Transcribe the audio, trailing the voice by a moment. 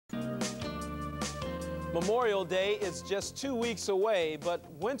Memorial Day is just 2 weeks away, but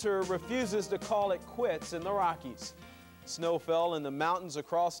winter refuses to call it quits in the Rockies. Snow fell in the mountains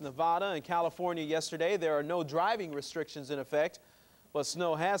across Nevada and California yesterday. There are no driving restrictions in effect, but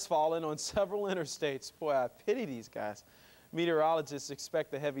snow has fallen on several interstates. Boy, I pity these guys. Meteorologists expect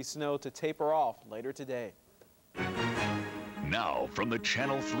the heavy snow to taper off later today. Now, from the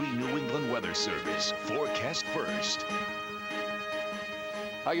Channel 3 New England Weather Service, forecast first.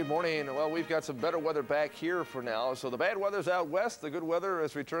 Hi, good morning. Well, we've got some better weather back here for now. So the bad weather's out west. The good weather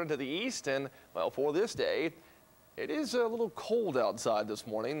has returned to the east. And, well, for this day, it is a little cold outside this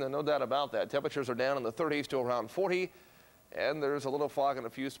morning. No doubt about that. Temperatures are down in the 30s to around 40. And there's a little fog in a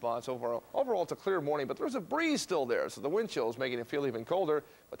few spots. Overall, it's a clear morning, but there's a breeze still there. So the wind chill is making it feel even colder.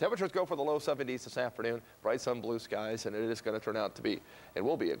 But temperatures go for the low 70s this afternoon. Bright sun, blue skies, and it is going to turn out to be, it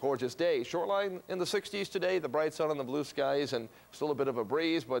will be a gorgeous day. Shoreline in the 60s today, the bright sun and the blue skies, and still a bit of a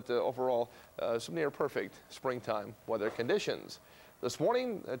breeze, but overall, some near perfect springtime weather conditions. This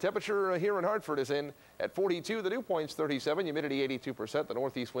morning, the temperature here in Hartford is in at 42. The dew point's 37, humidity 82%, the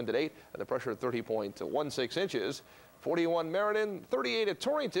northeast wind at 8, and the pressure at 30.16 inches. 41 Meriden, 38 at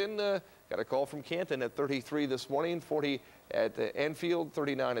Torrington. Got a call from Canton at 33 this morning, 40 at Enfield,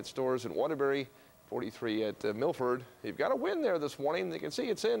 39 at Storrs and Waterbury, 43 at Milford. You've got a wind there this morning. You can see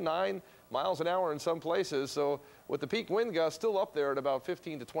it's in 9 miles an hour in some places. So with the peak wind gust still up there at about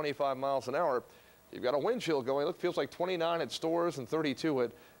 15 to 25 miles an hour, you've got a wind chill going. It feels like 29 at Storrs and 32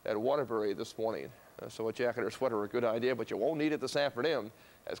 at Waterbury this morning. So a jacket or sweater are a good idea, but you won't need it this afternoon,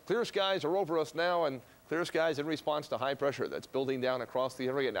 as clear skies are over us now, and clear skies in response to high pressure that's building down across the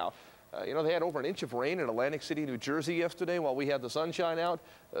area now. You know, they had over an inch of rain in Atlantic City, New Jersey yesterday while we had the sunshine out.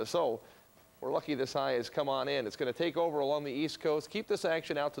 So we're lucky this high has come on in. It's going to take over along the East Coast, keep this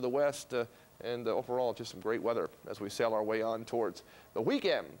action out to the west, and overall just some great weather as we sail our way on towards the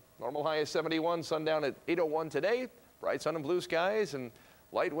weekend. Normal high is 71, sundown at 8:01 today. Bright sun and blue skies and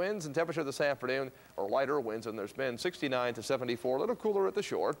light winds and temperature this afternoon, or lighter winds, and there's been 69 to 74, a little cooler at the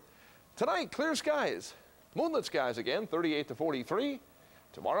shore. Tonight, clear skies, moonlit skies again, 38 to 43.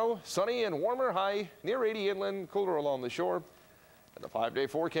 Tomorrow, sunny and warmer, high near 80 inland, cooler along the shore. And the 5-day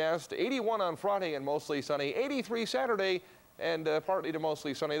forecast, 81 on Friday and mostly sunny, 83 Saturday and partly to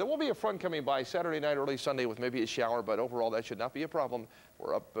mostly sunny. There will be a front coming by Saturday night, early Sunday with maybe a shower, but overall that should not be a problem.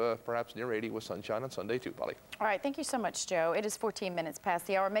 We're up perhaps near 80 with sunshine on Sunday too, Polly. All right, thank you so much, Joe. It is 14 minutes past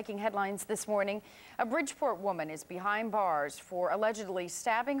the hour. Making headlines this morning, a Bridgeport woman is behind bars for allegedly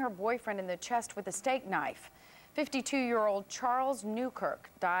stabbing her boyfriend in the chest with a steak knife. 52-year-old Charles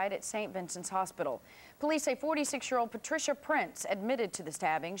Newkirk died at St. Vincent's Hospital. Police say 46-year-old Patricia Prince admitted to the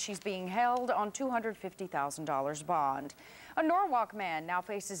stabbing. She's being held on $250,000 bond. A Norwalk man now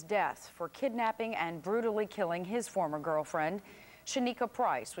faces death for kidnapping and brutally killing his former girlfriend. Shanika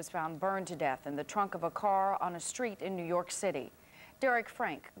Price was found burned to death in the trunk of a car on a street in New York City. Derek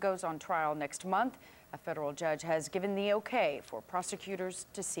Frank goes on trial next month. A federal judge has given the okay for prosecutors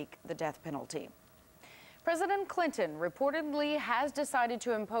to seek the death penalty. President Clinton reportedly has decided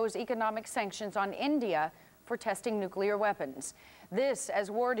to impose economic sanctions on India for testing nuclear weapons. This, as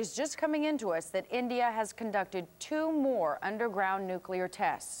word is just coming into us that India has conducted 2 more underground nuclear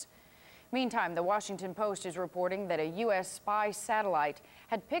tests. Meantime, the Washington Post is reporting that a U.S. spy satellite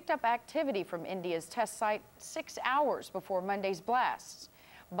had picked up activity from India's test site 6 hours before Monday's blasts.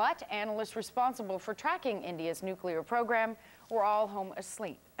 But analysts responsible for tracking India's nuclear program were all home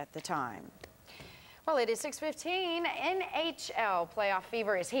asleep at the time. Well, it is 6:15. NHL playoff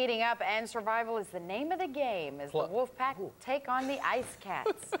fever is heating up, and survival is the name of the game as the Wolfpack take on the Ice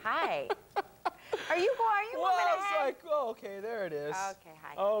Cats. Hi. Are you moving ahead? Like, oh, okay, there it is. Okay,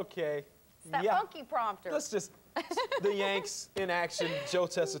 hi. Okay. It's that funky prompter. Let's just the Yanks in action. Joe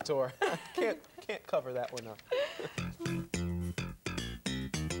Tessitore. can't cover that one up.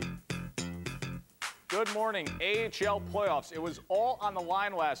 Good morning. AHL playoffs. It was all on the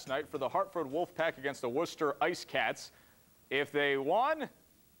line last night for the Hartford Wolfpack against the Worcester Ice Cats. If they won,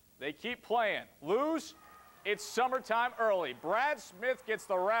 they keep playing. Lose, it's summertime early. Brad Smith gets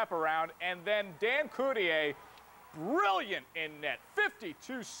the wraparound, and then Dan Coutier, brilliant in net.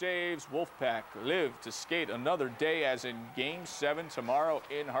 52 saves. Wolfpack live to skate another day, as in Game 7 tomorrow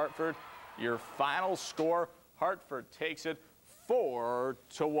in Hartford. Your final score, Hartford takes it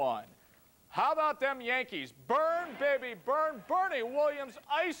 4-1. How about them Yankees? Burn, baby, burn. Bernie Williams,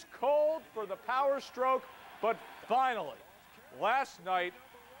 ice cold for the power stroke. But finally, last night,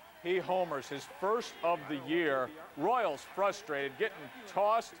 he homers, his first of the year. Royals frustrated, getting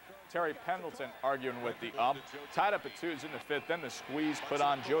tossed. Terry Pendleton arguing with the ump. Tied up at 2s in the 5th. Then the squeeze put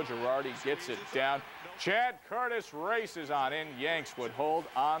on. Joe Girardi gets it down. Chad Curtis races on in. Yanks would hold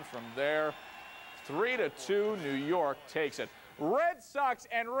on from there. 3-2, New York takes it. Red Sox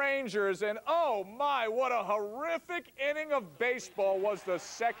and Rangers, and oh my, what a horrific inning of baseball was the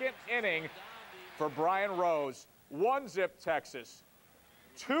second inning for Brian Rose. 1-zip Texas.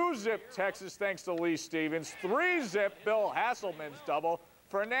 2-zip Texas thanks to Lee Stevens. 3-zip Bill Hasselman's double.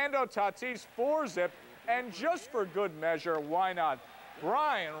 Fernando Tatis 4-zip. And just for good measure, why not?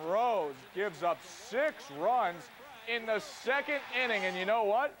 Brian Rose gives up 6 runs in the second inning. And you know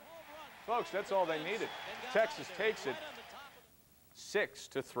what? Folks, that's all they needed. Texas takes it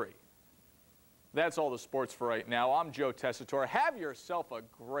 6-3. That's all the sports for right now. I'm Joe Tessitore. Have yourself a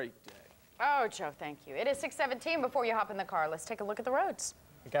great day. Oh, Joe, thank you. It is 6:17. Before you hop in the car, let's take a look at the roads.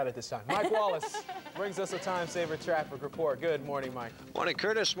 I got it this time. Mike Wallace brings us a time-saver traffic report. Good morning, Mike. Morning,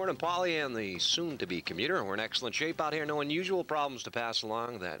 Curtis. Morning, Polly, and the soon-to-be commuter. We're in excellent shape out here. No unusual problems to pass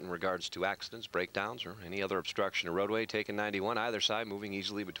along. That in regards to accidents, breakdowns, or any other obstruction of roadway. Taking 91 either side, moving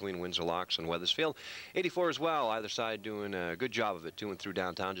easily between Windsor Locks and Weathersfield. 84 as well. Either side doing a good job of it, to and through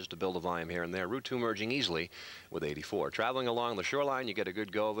downtown, just to build a volume here and there. Route 2 merging easily with 84. Traveling along the shoreline, you get a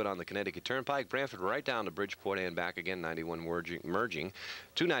good go of it on the Connecticut Turnpike. Brantford right down to Bridgeport and back again. 91 merging.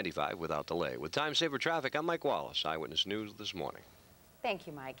 295 without delay. With time-saver traffic, I'm Mike Wallace, Eyewitness News this morning. Thank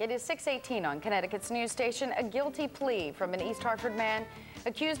you, Mike. It is 6:18 on Connecticut's news station. A guilty plea from an East Hartford man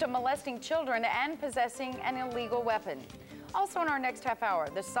accused of molesting children and possessing an illegal weapon. Also in our next half hour,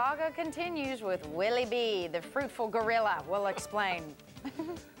 the saga continues with Willie B., the fruitful gorilla. We'll explain.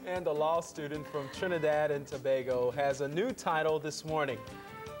 And a law student from Trinidad and Tobago has a new title this morning.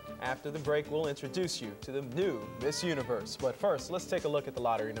 After the break, we'll introduce you to the new Miss Universe. But first, let's take a look at the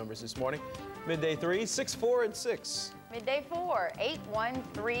lottery numbers this morning. Midday 3, 6, 4, and 6. Midday 4, 8, 1,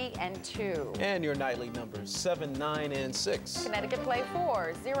 3, and 2. And your nightly numbers, 7, 9, and 6. Connecticut Play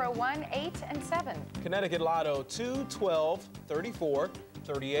 4, 0, 1, 8, and 7. Connecticut Lotto 2, 12, 34,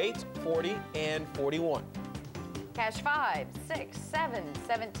 38, 40, and 41. Cash 5, 6, 7,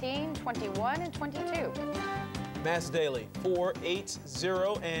 17, 21, and 22. Mass Daily 4, 8,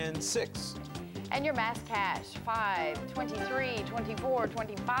 0, and 6. And your Mass Cash 5, 23, 24,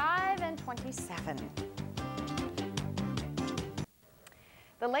 25, and 27.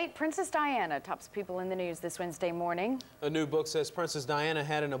 The late Princess Diana tops people in the news this Wednesday morning. A new book says Princess Diana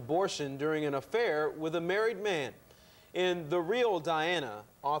had an abortion during an affair with a married man. In The Real Diana,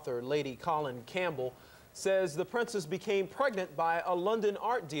 author Lady Colin Campbell says the princess became pregnant by a London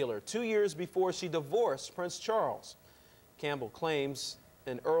art dealer 2 years before she divorced Prince Charles. Campbell claims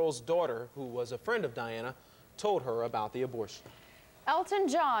an earl's daughter, who was a friend of Diana, told her about the abortion. Elton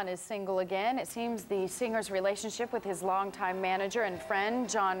John is single again. It seems the singer's relationship with his longtime manager and friend,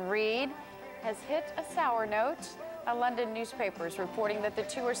 John Reid, has hit a sour note. A London newspaper is reporting that the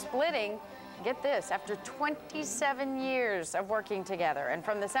two are splitting, get this, after 27 years of working together. And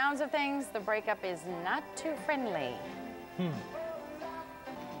from the sounds of things, the breakup is not too friendly.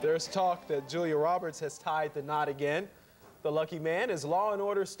 There's talk that Julia Roberts has tied the knot again. The lucky man is Law &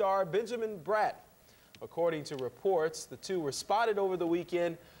 Order star Benjamin Bratt. According to reports, the two were spotted over the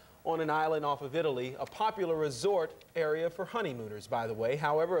weekend on an island off of Italy, a popular resort area for honeymooners, by the way.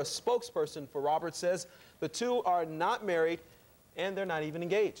 However, a spokesperson for Roberts says the two are not married and they're not even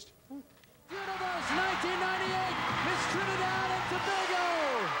engaged. Universe 1998, Miss Trinidad and Tobago.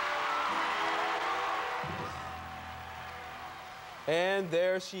 And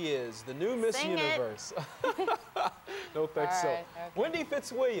there she is, the new Miss Sing Universe. No, thanks. All right, okay. Wendy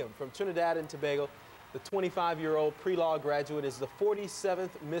Fitzwilliam from Trinidad and Tobago, the 25-year-old pre-law graduate, is the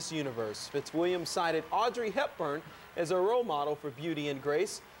 47th Miss Universe. Fitzwilliam cited Audrey Hepburn as a role model for beauty and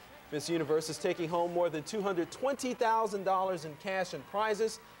grace. Miss Universe is taking home more than $220,000 in cash and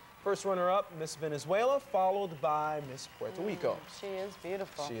prizes. First runner-up, Miss Venezuela, followed by Miss Puerto Rico. She is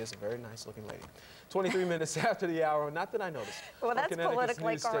beautiful. She is a very nice-looking lady. 23 minutes after the hour, not that I noticed. Well, on that's Connecticut's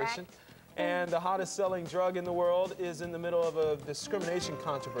politically news correct. station. And the hottest-selling drug in the world is in the middle of a discrimination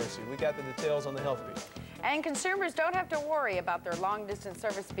controversy. We got the details on the health beat. And consumers don't have to worry about their long-distance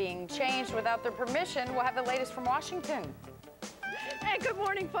service being changed without their permission. We'll have the latest from Washington. Hey, good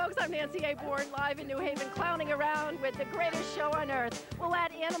morning, folks. I'm Nancy A. Bourne, live in New Haven, clowning around with the greatest show on earth. We'll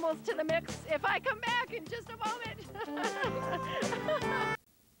add animals to the mix if I come back in just a moment.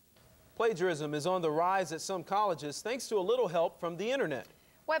 Plagiarism is on the rise at some colleges thanks to a little help from the internet.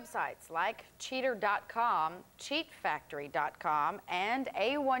 Websites like cheater.com, cheatfactory.com, and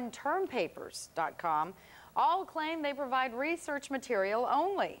A1termpapers.com all claim they provide research material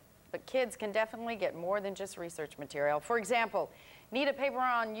only. But kids can definitely get more than just research material. For example, need a paper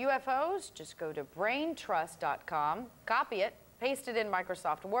on UFOs? Just go to braintrust.com, copy it, paste it in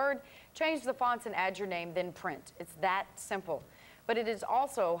Microsoft Word, change the fonts and add your name, then print. It's that simple. but it is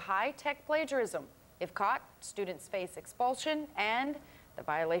also high-tech plagiarism. If caught, students face expulsion, and the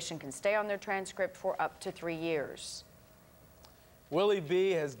violation can stay on their transcript for up to 3 years. Willie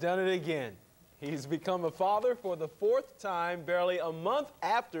B has done it again. He's become a father for the 4th time, barely a month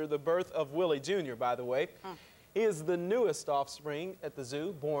after the birth of Willie Jr., by the way. He is the newest offspring at the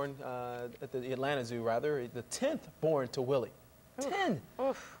zoo, born at the Atlanta Zoo, rather, the 10th born to Willie. 10!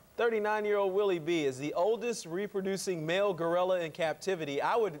 39-year-old Willie B is the oldest reproducing male gorilla in captivity.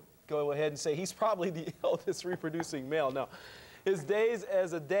 I would go ahead and say he's probably the oldest reproducing male. No. His days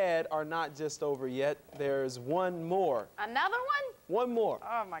as a dad are not just over yet. There's one more. Another one? One more.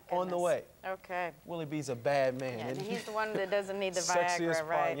 Oh, my goodness. On the way. Okay. Willie B's a bad man. Yeah, and he's the one that doesn't need the Viagra,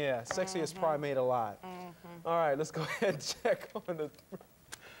 right? Yeah, sexiest primate alive. All right, let's go ahead and check on the...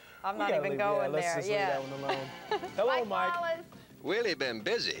 I'm not even going there. Let's just leave that one alone. Hello, Mike. Willie been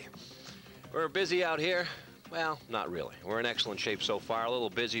busy. We're busy out here. Well, not really. We're in excellent shape so far. A little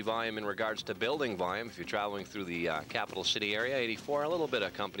busy volume in regards to building volume. If you're traveling through the capital city area, 84, a little bit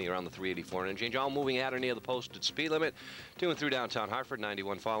of company around the 384 interchange. All moving at or near the posted speed limit. To and through downtown Hartford,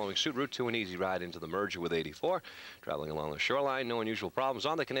 91 following suit. Route 2, an easy ride into the merger with 84. Traveling along the shoreline, no unusual problems.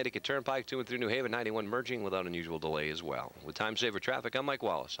 On the Connecticut Turnpike, to and through New Haven, 91 merging without unusual delay as well. With time saver traffic, I'm Mike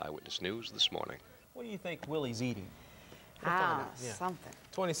Wallace, Eyewitness News this morning. What do you think Willie's eating? Something.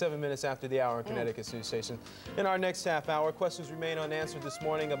 27 minutes after the hour on Connecticut's news station. In our next half hour, questions remain unanswered this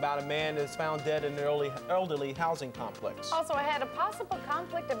morning about a man that's found dead in an elderly housing complex. Also ahead, a possible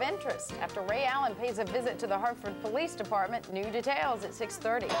conflict of interest after Ray Allen pays a visit to the Hartford Police Department. New details at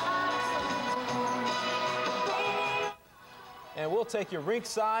 6:30. And we'll take you rink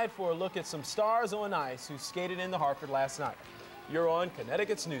side for a look at some stars on ice who skated in the Hartford last night. You're on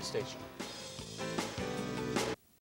Connecticut's news station.